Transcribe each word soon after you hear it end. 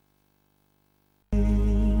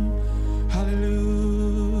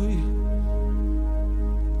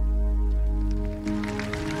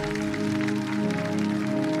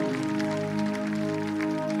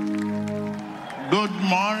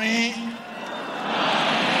morning.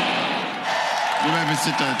 You may be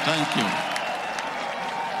seated. Thank you.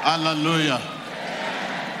 Hallelujah.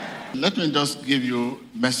 Let me just give you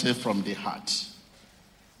a message from the heart.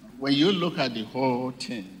 When you look at the whole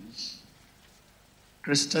things,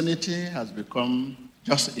 Christianity has become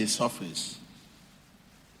just a surface.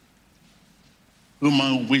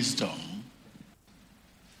 Human wisdom.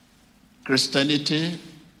 Christianity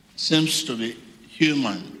seems to be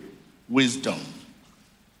human wisdom.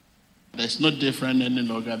 There's no difference any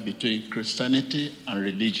longer between Christianity and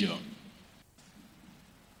religion.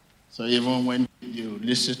 So even when you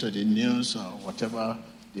listen to the news or whatever,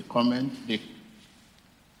 the comment, they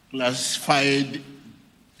classified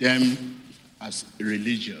them as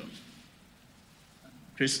religion.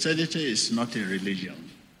 Christianity is not a religion.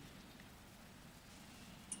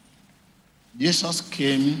 Jesus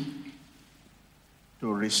came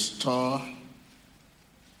to restore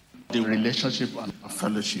the relationship and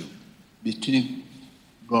fellowship between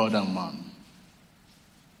God and man.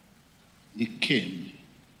 He came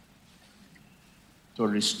to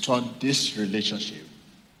restore this relationship.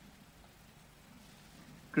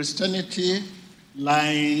 Christianity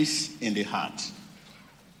lies in the heart.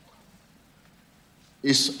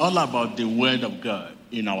 It's all about the word of God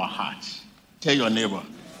in our heart. Tell your neighbor.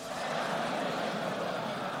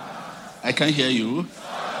 I can't hear you.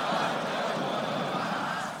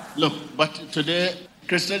 Look, but today,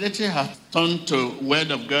 Christianity has turned to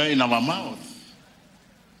word of God in our mouth.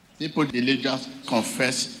 People, they just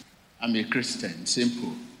confess, I'm a Christian,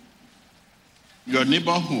 simple. Your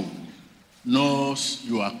neighborhood knows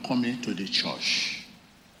you are coming to the church.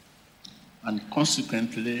 And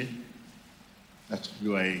consequently, that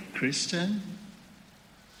you are a Christian,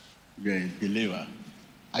 you are a believer.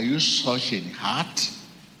 Are you such in heart?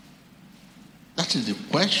 That is the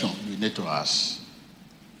question you need to ask.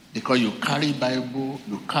 Because you carry Bible,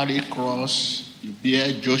 you carry cross, you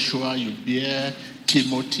bear Joshua, you bear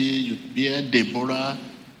Timothy, you bear Deborah.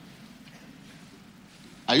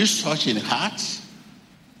 Are you such in heart?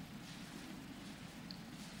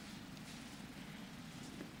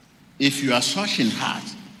 If you are such in heart,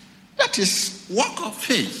 that is work of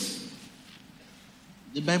faith.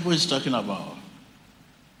 The Bible is talking about.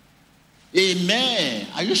 Amen.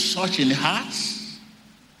 Are you such in heart?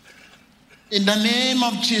 In the name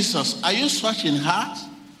of Jesus, are you such in heart?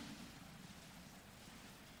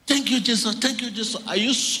 Thank you, Jesus. Thank you, Jesus. Are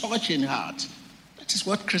you such in heart? That is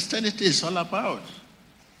what Christianity is all about.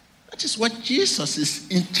 That is what Jesus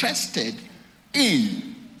is interested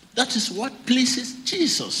in. That is what pleases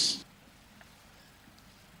Jesus.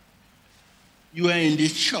 You are in the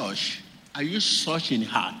church. Are you such in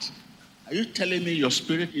heart? Are you telling me your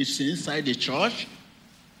spirit is inside the church?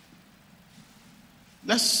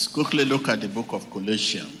 Let's quickly look at the book of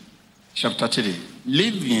Colossians, chapter 3.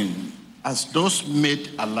 Living as those made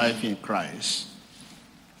alive in Christ.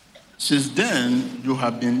 Since then, you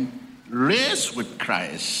have been raised with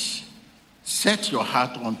Christ. Set your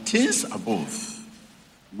heart on things above,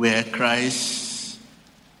 where Christ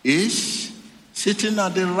is sitting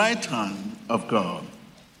at the right hand of God.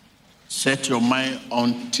 Set your mind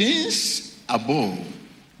on things above,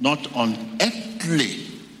 not on earthly.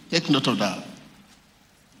 Take note of that.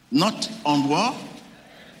 Not on what?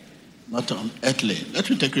 Not on earthly. Let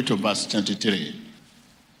me take you to verse 23.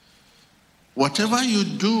 Whatever you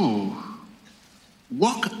do,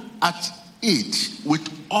 work at it with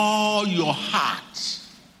all your heart.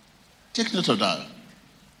 Take note of that.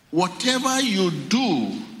 Whatever you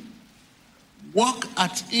do, work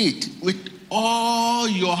at it with all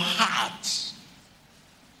your heart.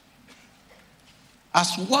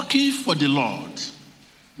 As working for the Lord,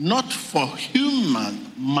 not for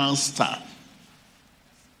human master.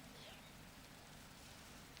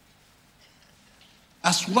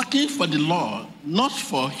 As working for the Lord, not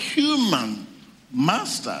for human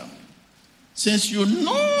master, since you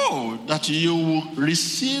know that you will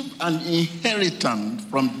receive an inheritance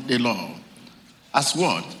from the Lord. As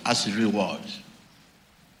what? As a reward.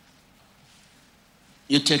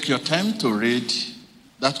 You take your time to read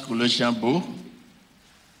that Colossians book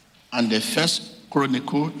and the First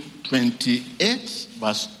Chronicle 28,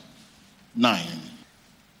 verse 9.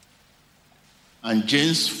 And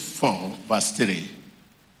James 4, verse 3.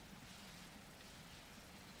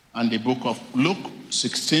 And the book of Luke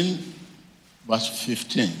 16, verse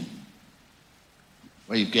 15.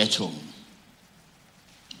 When you get home.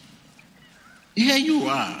 Here you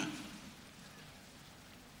are.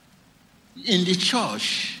 In the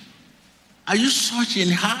church. Are you such in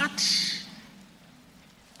heart?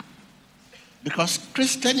 Because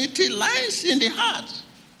Christianity lies in the heart.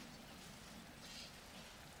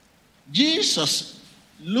 Jesus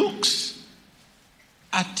looks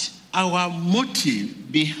at our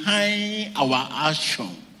motive behind our action.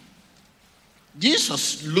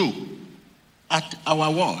 Jesus looked at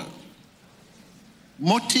our what?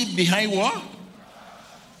 Motive behind what?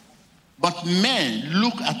 But men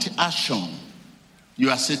look at action. You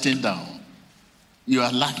are sitting down. You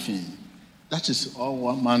are laughing. That is all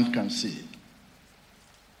one man can see.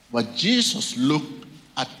 But Jesus looked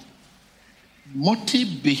at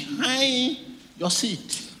motive behind your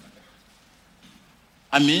seat.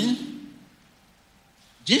 I mean,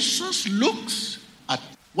 Jesus looks at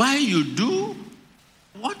why you do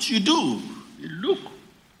what you do. You look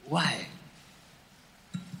why.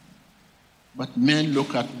 But men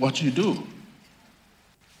look at what you do.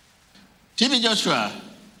 TB Joshua,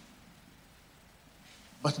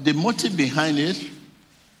 but the motive behind it,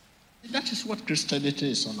 that is what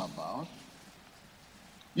Christianity is all about.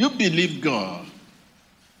 You believe God,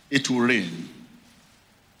 it will rain.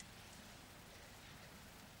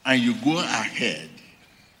 And you go ahead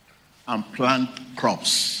and plant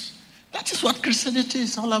crops. That is what Christianity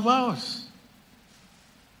is all about.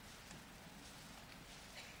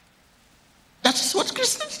 That is what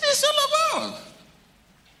Christianity is all about.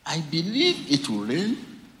 I believe it will rain,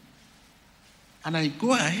 and I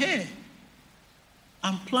go ahead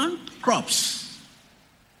and plant crops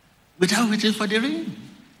without waiting for the rain.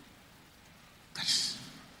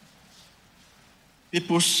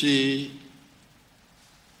 People say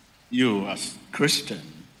you as Christian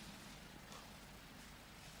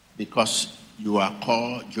because you are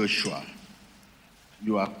called Joshua,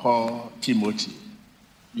 you are called Timothy,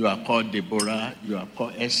 you are called Deborah, you are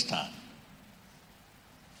called Esther.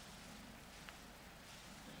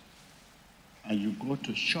 And you go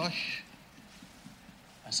to church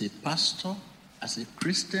as a pastor, as a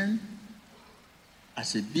Christian,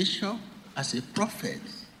 as a bishop, as a prophet,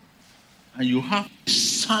 and you have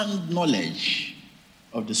sound knowledge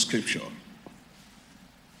of the scripture.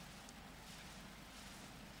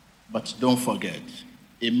 But don't forget,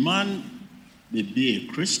 a man may be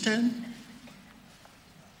a Christian,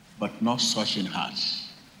 but not such in heart.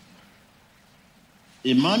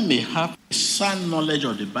 A man may have sound knowledge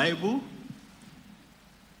of the Bible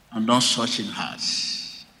and not such in heart.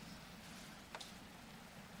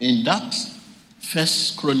 In that 1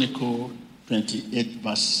 Chronicles 28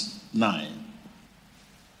 verse 9,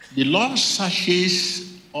 the Lord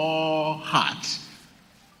searches all hearts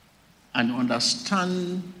and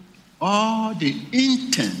understands all the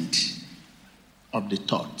intent of the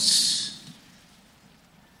thoughts.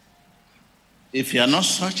 If you are not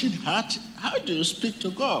searching heart, how do you speak to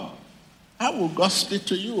God? How will God speak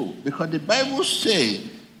to you? Because the Bible says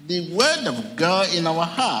the word of God in our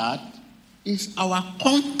heart is our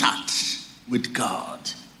contact with God.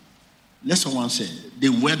 Let someone say, the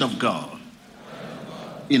word of God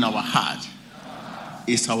in our heart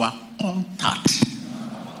is our contact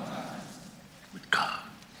with God.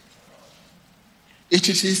 It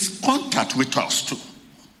is his contact with us too.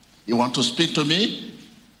 You want to speak to me?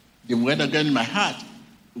 The word of God in my heart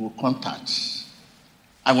will contact.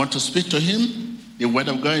 I want to speak to him, the word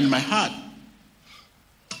of God in my heart.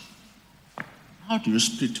 How do you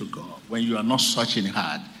speak to God when you are not searching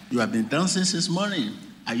hard? You have been dancing since morning.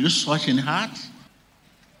 Are you searching hard?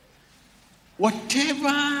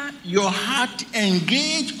 Whatever your heart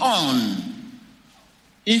engage on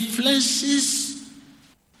influences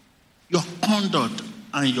your conduct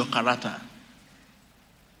and your character.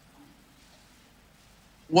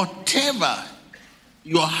 Whatever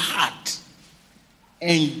your heart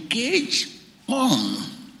engage on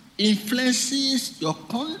influences your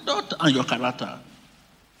conduct and your character.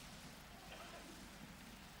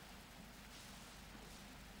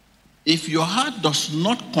 If your heart does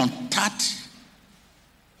not contact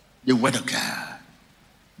the word of God,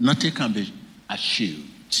 nothing can be achieved.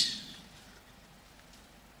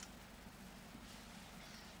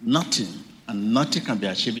 Nothing can be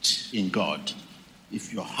achieved in God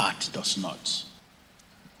if your heart does not.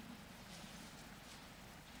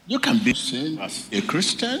 You can be seen as a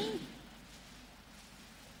Christian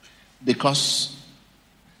because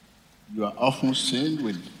you are often seen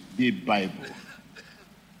with the Bible,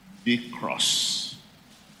 big cross.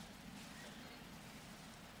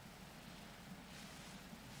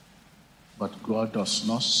 But God does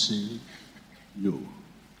not see you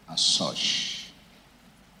as such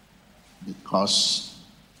because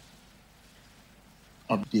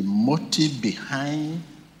of the motive behind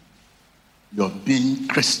your being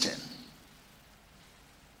Christian.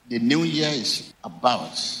 The new year is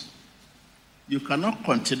about. You cannot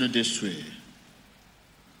continue this way.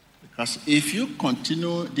 Because if you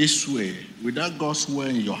continue this way without God's word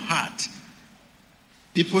in your heart,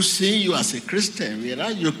 People see you as a Christian,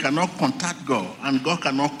 whereas you cannot contact God and God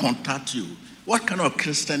cannot contact you. What kind of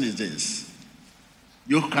Christian is this?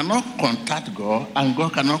 You cannot contact God and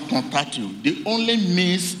God cannot contact you. The only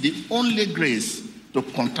means, the only grace to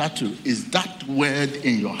contact you is that word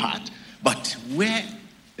in your heart. But where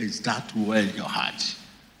is that word in your heart?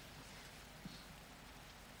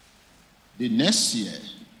 The next year,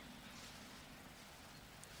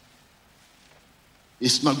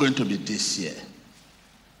 it's not going to be this year.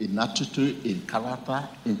 In attitude, in character,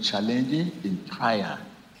 in challenging, in trial,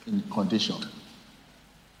 in condition.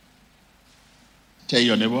 Tell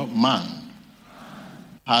your neighbor, man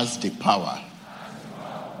has the power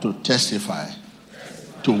to testify,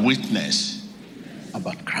 to witness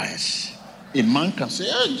about Christ. A man can say,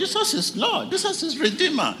 oh, Jesus is Lord, Jesus is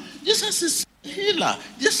Redeemer, Jesus is Healer,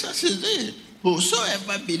 Jesus is it.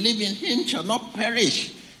 Whosoever believe in him shall not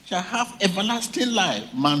perish, shall have everlasting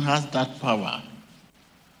life. Man has that power.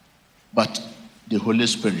 But the Holy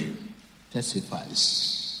Spirit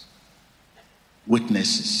testifies,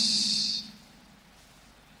 witnesses.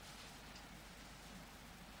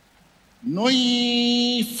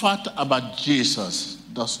 Knowing fact about Jesus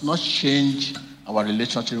does not change our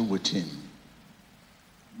relationship with him.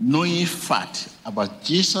 Knowing fact about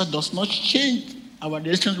Jesus does not change our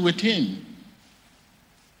relationship with him.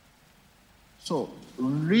 So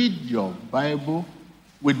read your Bible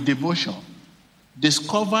with devotion.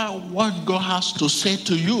 Discover what God has to say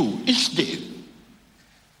to you each day.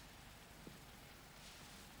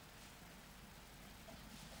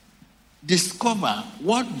 Discover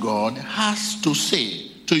what God has to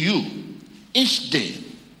say to you each day.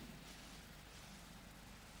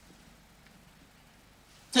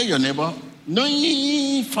 Tell your neighbor,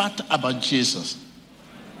 knowing fact about Jesus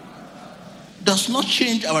does not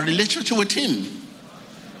change our relationship with him.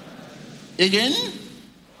 Again?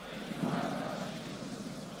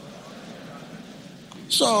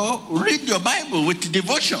 So, read your Bible with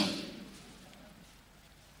devotion.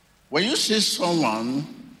 When you see someone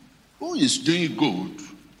who is doing good,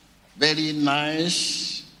 very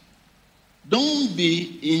nice, don't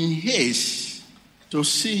be in haste to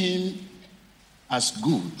see him as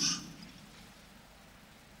good,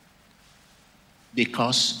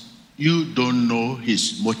 because you don't know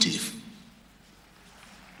his motive.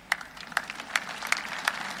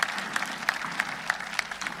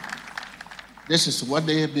 This is what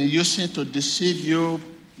they have been using to deceive you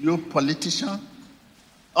politicians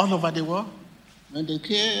all over the world. When they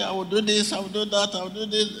say, I will do this, I will do that, I will do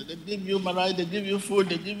this, they give you money, they give you food,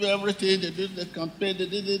 they give you everything, they do the campaign, they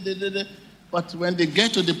do. But when they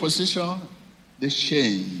get to the position, they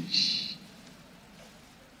change.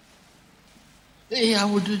 Hey, I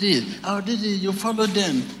will do this, I will do this. You follow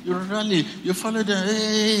them, you rally, you follow them.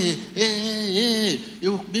 Hey.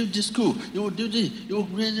 You will build the school, you will do this, you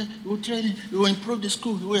will train, you will improve the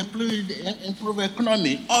school, you will improve the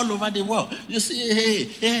economy all over the world. You see,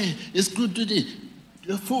 hey, it's good to do this.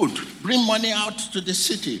 The food, bring money out to the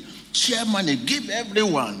city, share money, give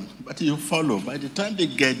everyone. But you follow. By the time they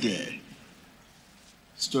get there,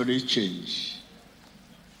 story change.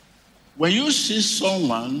 When you see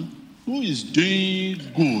someone who is doing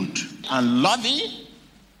good and loving,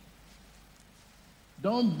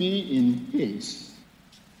 don't be in haste,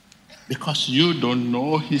 because you don't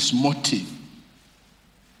know his motive.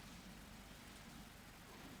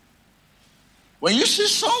 When you see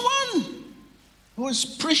someone who is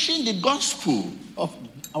preaching the gospel of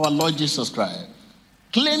our Lord Jesus Christ,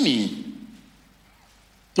 claiming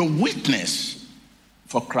to witness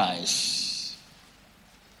for Christ,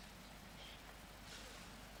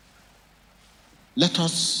 let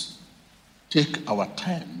us take our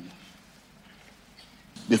time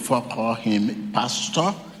before call him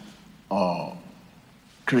pastor or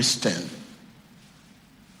Christian,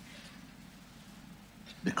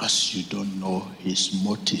 because you don't know his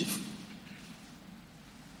motive.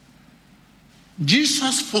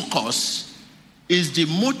 Jesus' focus is the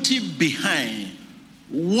motive behind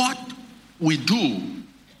what we do,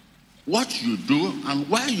 what you do, and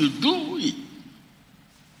why you do it.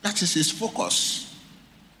 That is his focus.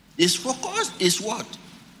 His focus is what?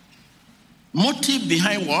 Motive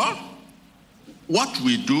behind what? What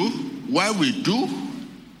we do, why we do,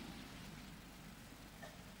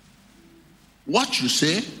 what you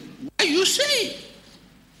say, why you say it.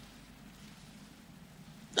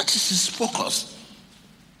 That is his focus.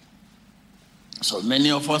 So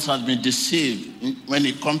many of us have been deceived when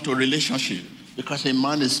it comes to relationship, because a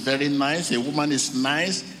man is very nice, a woman is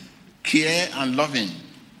nice, care and loving.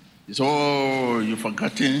 It's, oh, you've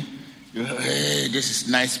forgotten, hey, this is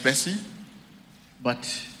nice person. But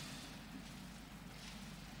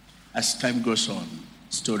as time goes on,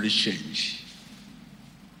 story change.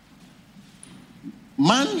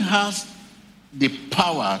 Man has the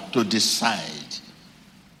power to decide.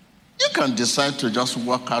 You can decide to just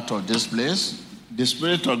walk out of this place. The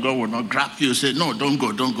Spirit of God will not grab you and say, no, don't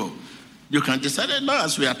go, don't go. You can decide, no,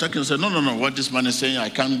 as we are talking, say, no, what this man is saying, I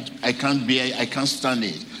can't bear, I can't stand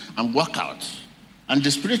it, and walk out. And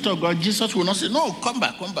the Spirit of God, Jesus will not say, no, come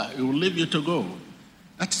back. He will leave you to go.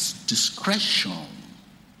 That's discretion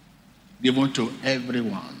given to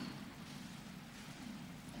everyone.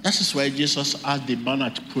 That is why Jesus asked the man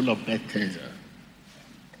at the pool of Bethesda.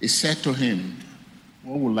 He said to him,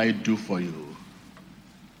 what will I do for you?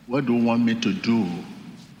 What do you want me to do?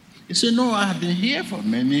 He said, no, I have been here for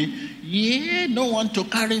many years. No one to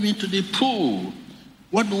carry me to the pool.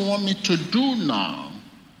 What do you want me to do now?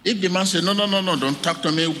 If the man said, no, don't talk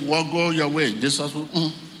to me, go your way, Jesus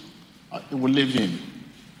will leave him.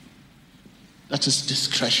 That is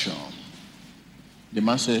discretion. The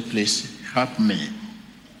man said, please help me.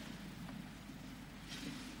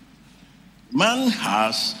 Man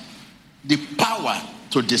has the power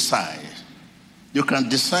to decide. You can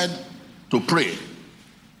decide to pray,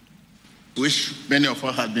 which many of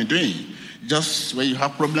us have been doing. Just when you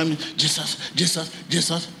have problems, Jesus.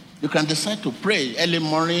 You can decide to pray. Early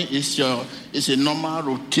morning is a normal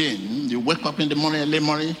routine. You wake up in the morning, early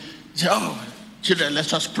morning, say, oh, children,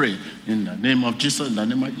 let's just pray. In the name of Jesus, in the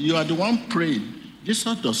name of... You are the one praying.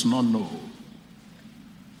 Jesus does not know.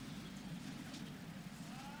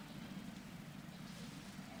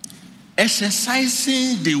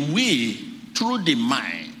 Exercising the will through the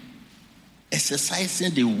mind.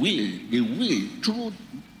 Exercising the will through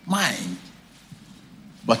mind.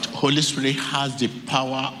 But Holy Spirit has the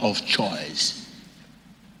power of choice.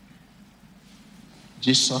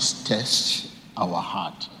 Jesus tests our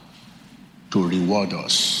heart to reward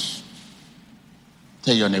us.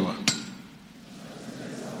 Tell your neighbor.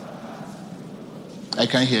 I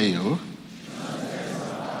can hear you.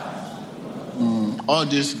 All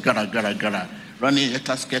this gara, running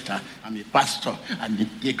a skater, I'm a pastor, I'm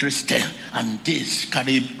a Christian, and this,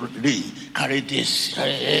 carry this,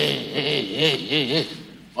 hey.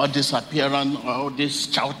 All this appearance, all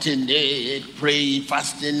this shouting, praying,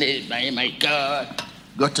 fasting, my God,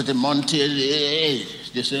 go to the mountain, they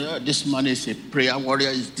say, oh, this man is a prayer warrior,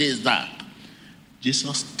 is this, that.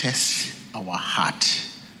 Jesus tests our heart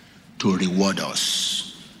to reward us.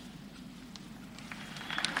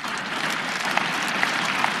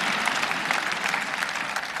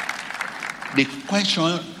 The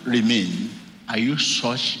question remains, are you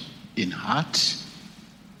such in heart?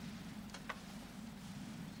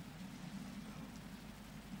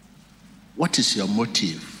 What is your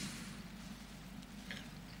motive?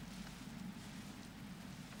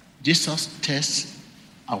 Jesus tests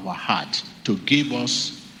our heart to give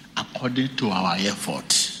us according to our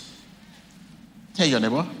effort. Tell your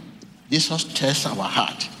neighbor, Jesus tests our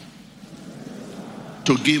heart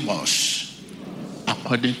to give us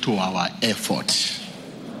according to our effort.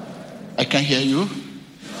 I can hear you.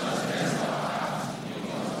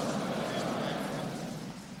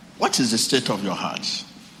 What is the state of your heart?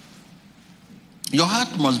 Your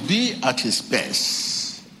heart must be at its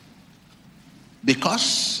best,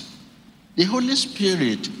 because the Holy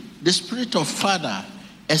Spirit, the Spirit of Father,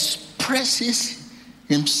 expresses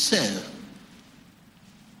himself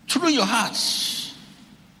through your heart.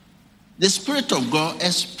 The Spirit of God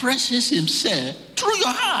expresses himself through your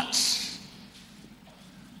heart.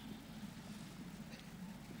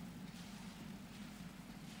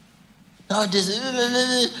 Now, in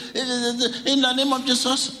the name of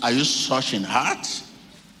Jesus, are you searching heart?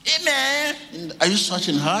 Amen. Are you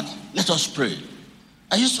searching heart? Let us pray.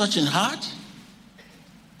 Are you searching heart?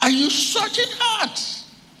 Are you searching heart?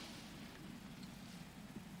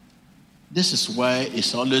 This is why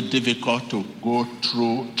it's always difficult to go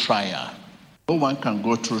through trial. No one can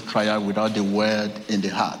go through trial without the word in the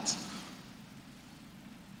heart.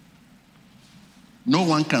 No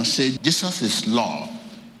one can say Jesus is Lord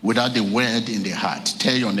without the word in the heart.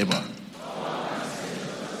 Tell your neighbor.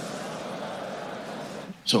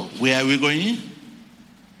 So, where are we going?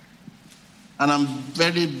 And I'm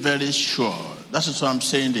very, very sure, that is why I'm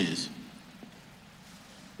saying this.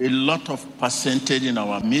 A lot of percentage in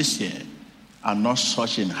our midst here are not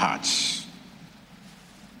such in hearts.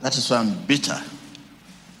 That is why I'm bitter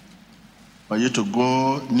for you to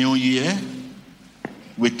go New Year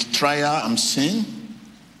with trial I'm seeing,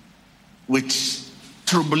 with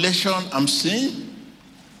tribulation I'm seeing,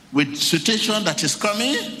 with situation that is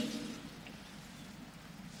coming.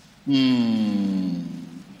 You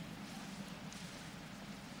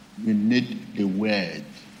need the word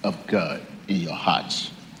of God in your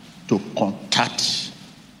heart to contact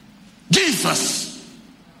Jesus.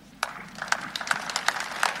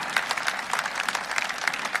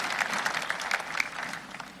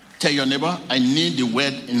 Tell your neighbor, I need the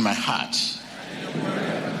word in my heart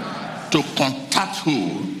to contact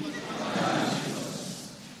who?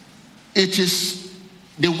 It is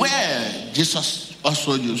the word Jesus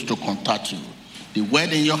also used to contact you. The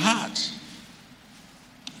word in your heart.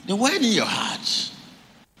 The word in your heart.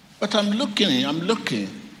 But I'm looking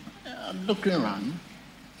around.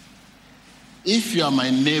 If you are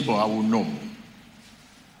my neighbor, I will know.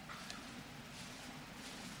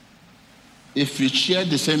 If you share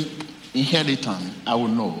the same inheritance, I will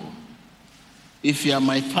know. If you are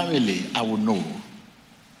my family, I will know.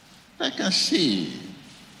 I can see.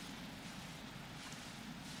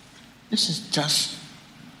 This is just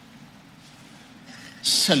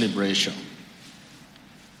celebration.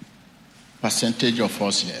 Percentage of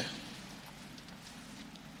us here.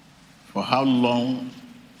 For how long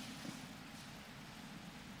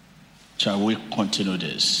shall we continue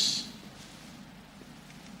this?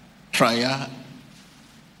 Trial,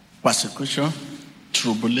 persecution,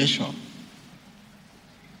 tribulation.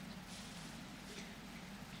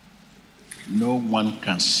 No one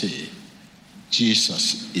can say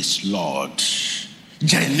Jesus is Lord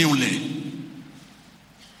genuinely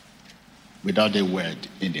without a word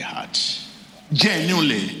in the heart.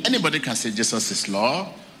 Genuinely. Anybody can say Jesus is Lord.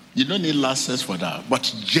 You don't need license for that.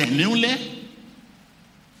 But genuinely,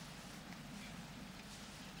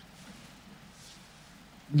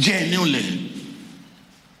 genuinely.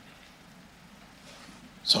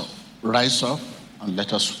 So rise up and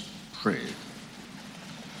let us pray.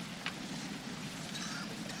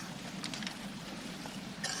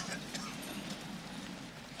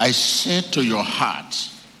 I say to your heart,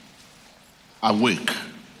 awake.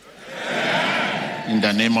 In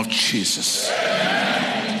the name of Jesus.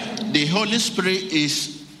 The Holy Spirit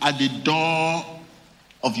is at the door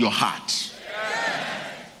of your heart.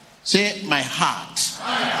 Say, my heart,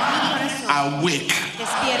 awake.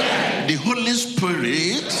 The Holy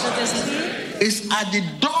Spirit is at the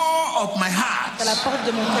door of my heart.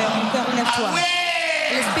 Awake.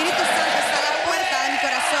 El Espíritu Santo está a la puerta de mi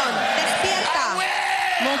corazón. Despierta.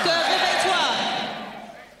 Mon cœur, réveille-toi.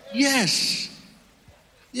 Yes.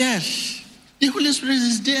 Yes. The Holy Spirit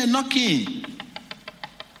is there knocking.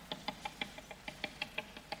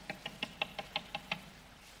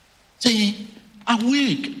 Saying,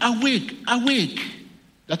 awake, awake, awake.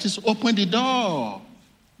 That is, open the door.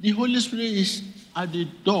 The Holy Spirit is at the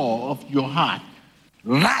door of your heart.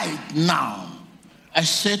 Right now. I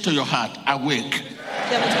say to your heart, awake.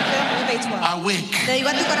 Awake. Te digo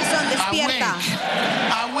a tu corazón, despierta.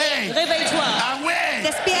 Awake. Réveille-toi. Awake.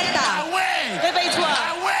 Despierta. Awake. Réveille-toi.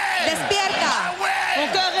 Awake. Despierta. Mon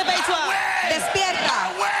cœur, réveille-toi. Despierta.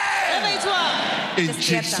 Réveille-toi. In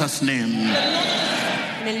Jesus' name.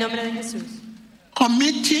 En el nombre de Jesús.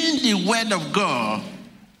 Committing the word of God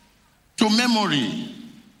to memory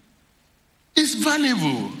is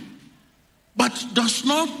valuable, but does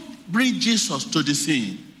not bring Jesus to the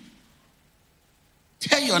scene.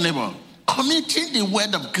 Tell your neighbor, committing the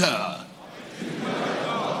word of God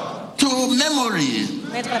to memory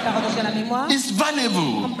Mettre la parole de Dieu à la mémoire. is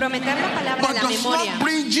valuable, Comprometer la palabra but a la does memoria. not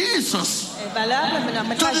bring Jesus Es valable, pero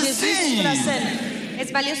mettre to the Jésus sur la scene. scène.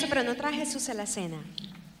 Es valioso, pero no trae a Jesús a la cena.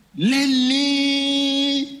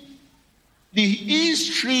 Learning the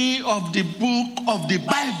history of the book of the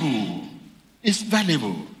Bible is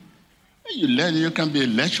valuable. You learn, you can be a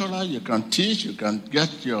lecturer, you can teach, you can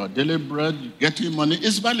get your daily bread, you get your money.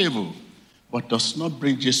 It's valuable, but does not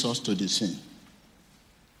bring Jesus to the scene.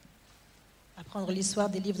 Apprendre l'histoire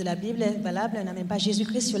des livres de la Bible est valable, elle n'amène pas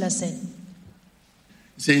Jésus-Christ sur la scène.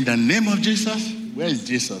 Say, in the name of Jesus, where is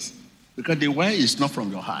Jesus? Because the where is not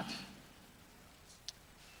from your heart.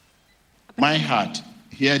 My heart,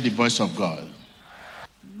 hear the voice of God.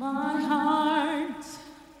 My heart,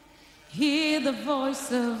 hear the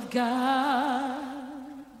voice of God.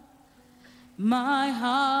 My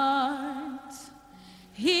heart,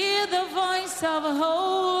 hear the voice of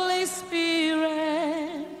Holy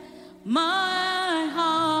Spirit. My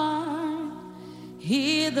heart,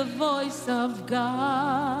 hear the voice of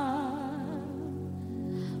God.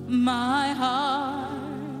 My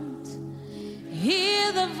heart,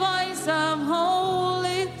 hear the voice of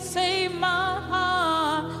Holy. Say, my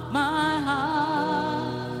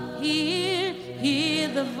heart, hear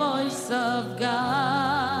the voice of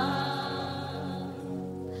God.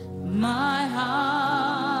 My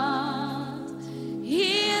heart,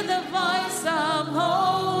 hear the voice of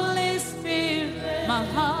Holy Spirit. My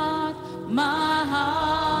heart,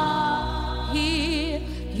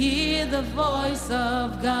 hear the voice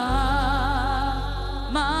of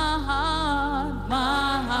God. My heart.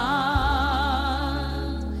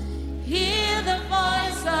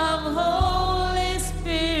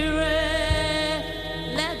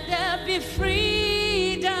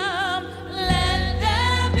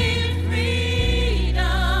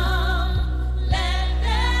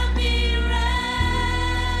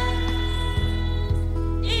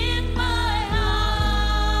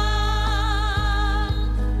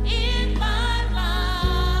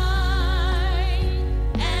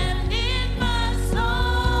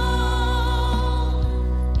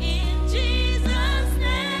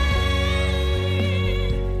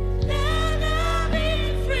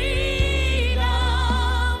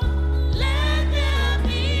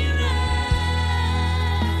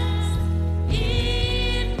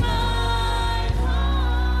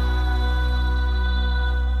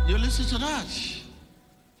 You listen to that.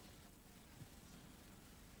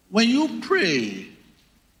 When you pray,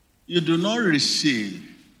 you do not receive.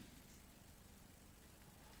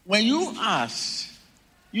 When you ask,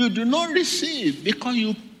 you do not receive because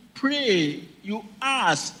you pray, you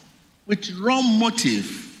ask with wrong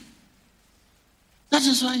motive. That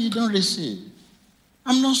is why you don't receive.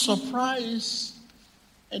 I'm not surprised.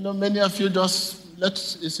 I know many of you just,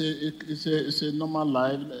 it's a normal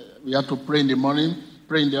life. We have to pray in the morning,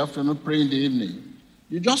 pray in the afternoon, pray in the evening.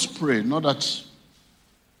 You just pray, not that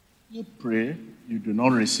you pray, you do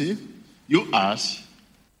not receive. You ask,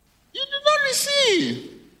 you do not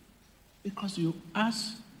receive. Because you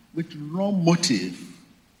ask with wrong motive.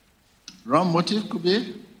 Wrong motive could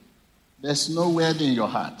be, there's no word in your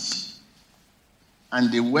heart.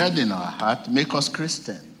 And the word in our heart makes us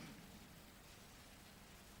Christian.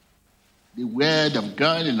 The word of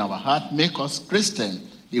God in our heart makes us Christian.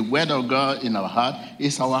 The word of God in our heart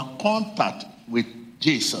is our contact with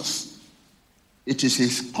Jesus. It is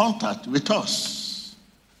his contact with us.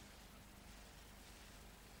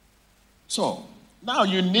 So, now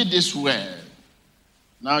you need this word.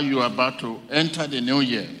 Now you are about to enter the new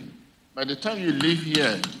year. By the time you leave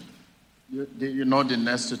here, you know the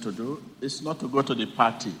next thing to do. It's not to go to the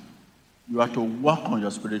party. You have to work on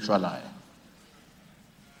your spiritual life.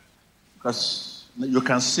 Because you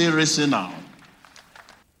can see reason now.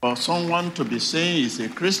 For someone to be saying he's a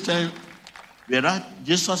Christian, whereas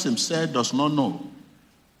Jesus himself does not know.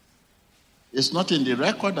 It's not in the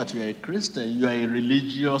record that you are a Christian, you are a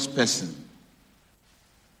religious person.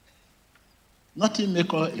 Nothing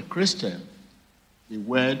makes us a Christian, the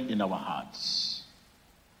word in our hearts.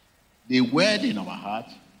 The word in our heart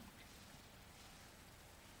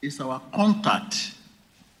is our contact.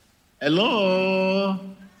 Hello?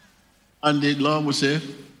 And the Lord will say,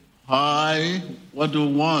 hi, what do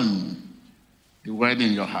you want? The word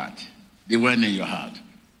in your heart. The word in your heart.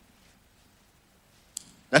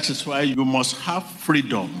 That is why you must have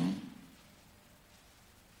freedom,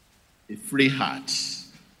 a free heart.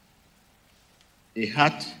 A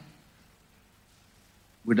heart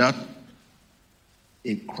without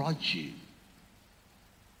a grudge.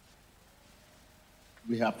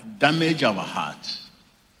 We have damaged our heart.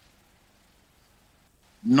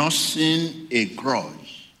 Nothing a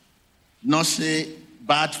grudge. Nothing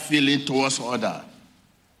bad feeling towards others.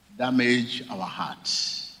 Damage our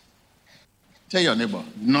hearts. Tell your neighbor,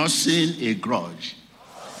 nothing a grudge.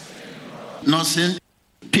 Nothing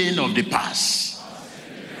pain of the past.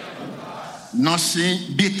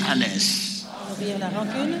 Nothing bitterness.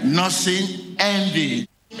 Nothing envy.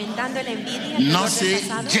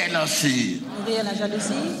 Nothing jealousy.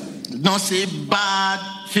 Nothing bad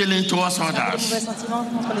feeling towards others.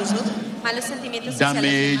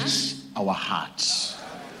 Damage our hearts.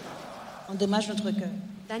 And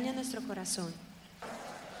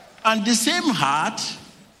the same heart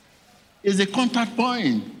is a contact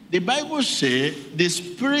point. The Bible says the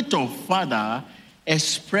Spirit of Father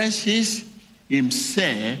expresses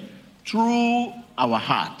himself through our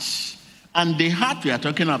hearts. And the heart we are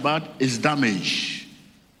talking about is damaged.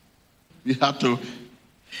 You have to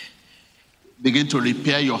begin to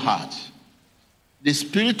repair your heart. The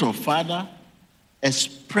Spirit of Father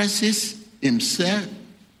expresses himself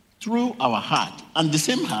through our heart. And the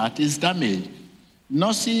same heart is damaged.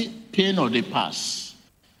 Not see pain of the past.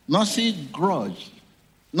 Not see grudge.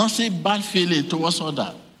 Not see bad feeling towards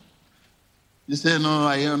others. You say, no,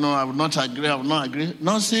 I will not agree.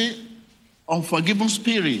 Not see unforgiving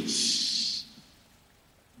spirits.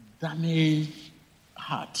 Damaged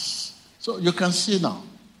hearts. So you can see now.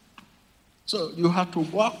 So you have to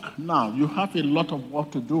work now. You have a lot of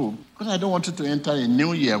work to do. Because I don't want you to enter a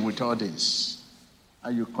new year with all this.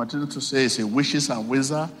 And you continue to say it's a wishes and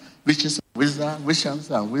wizard. Wishes and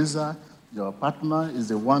wizard. Your partner is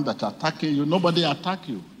the one that attacking you. Nobody attack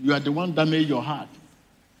you. You are the one that made your heart.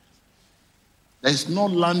 There is no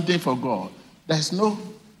landing for God. There is no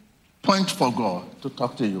point for God to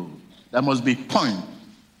talk to you. There must be point.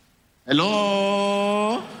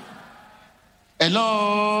 Hello?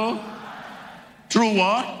 Hello? Through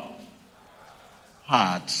what?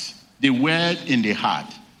 Heart. The word in the heart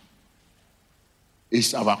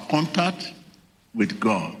is our contact with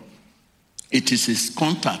God. It is his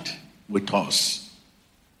contact with us.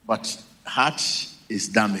 But heart is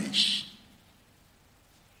damaged.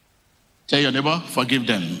 Tell your neighbor, forgive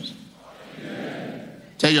them.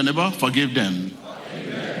 Tell your neighbor, forgive them.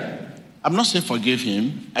 I'm not saying forgive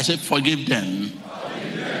him. I said forgive them.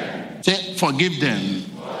 Say forgive them.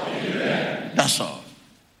 That's all.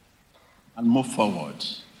 And move forward.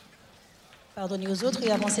 Pardonnez aux autres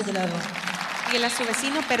et avancez de l'avant. Dígale a su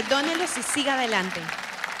vecino, perdónelos y siga adelante.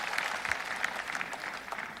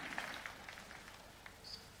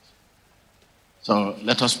 So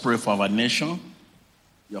let us pray for our nation,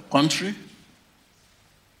 your country,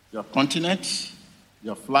 your continent,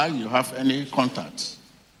 your flag. You have any contact?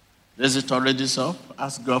 Raise it already up.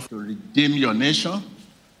 Ask God to redeem your nation,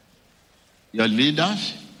 your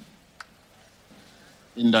leaders,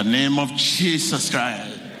 in the name of Jesus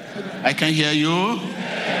Christ. I can hear you.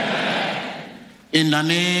 In the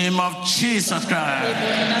name of Jesus Christ.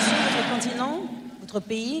 Votre nation, votre continent, votre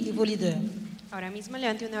pays et vos leaders. Ahora mismo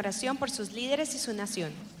levante una oración por sus líderes y su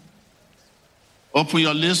nación. Open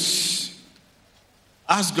your lips.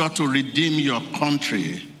 Ask God to redeem your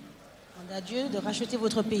country. Demandez à Dieu de racheter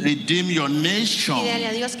votre pays. Redeem your nation. Pídale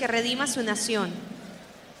a Dios que redima su nación.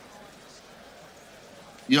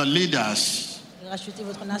 Your leaders. De racheter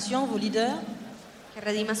votre nation, vos leaders. Que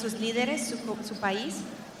redima sus líderes, su país.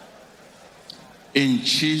 In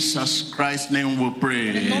Jesus Christ's name we Au nom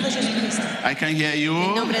pray. de Jésus-Christ. I can hear En you.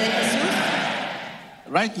 nombre de Jesús.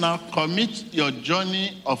 Right now, commit your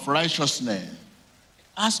journey of righteousness.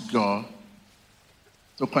 Ask God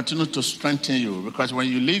to continue to strengthen you, because when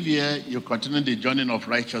you live here, you continue the journey of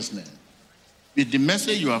righteousness. With the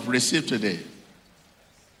message you have received today,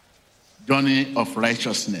 journey of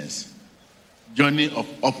righteousness, journey of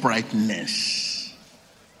uprightness,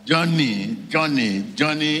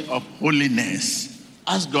 journey of holiness.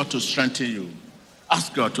 Ask God to strengthen you.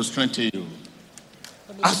 Ask God to strengthen you.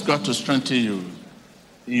 Ask God to strengthen you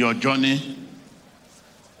in your journey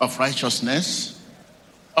of righteousness,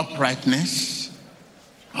 uprightness,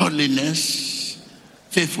 holiness,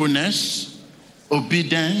 faithfulness,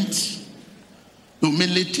 obedience,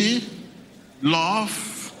 humility, love.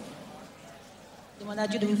 Demandez à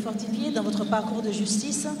Dieu de vous fortifier dans votre parcours de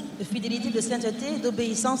justice, de fidélité, de sainteté,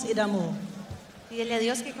 d'obéissance et d'amour. Pídele a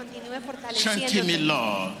Dios que continúe Strengthen me, fortaleciéndote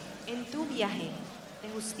Lord. en tu viaje de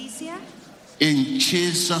justicia, In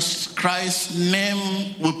Jesus Christ's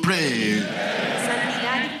name we pray.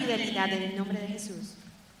 santidad y fidelidad en el nombre de Jesús.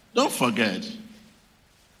 Don't forget,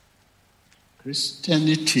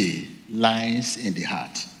 Christianity lies in the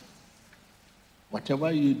heart.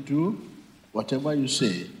 Whatever you do, whatever you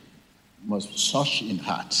say, must search in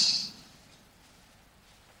hearts.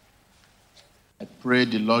 I pray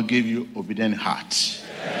the Lord give you obedient heart.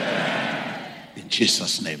 In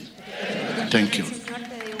Jesus' name. Thank you. El Señor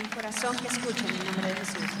te dé un corazón que escuche en el nombre de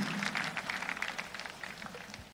Jesús.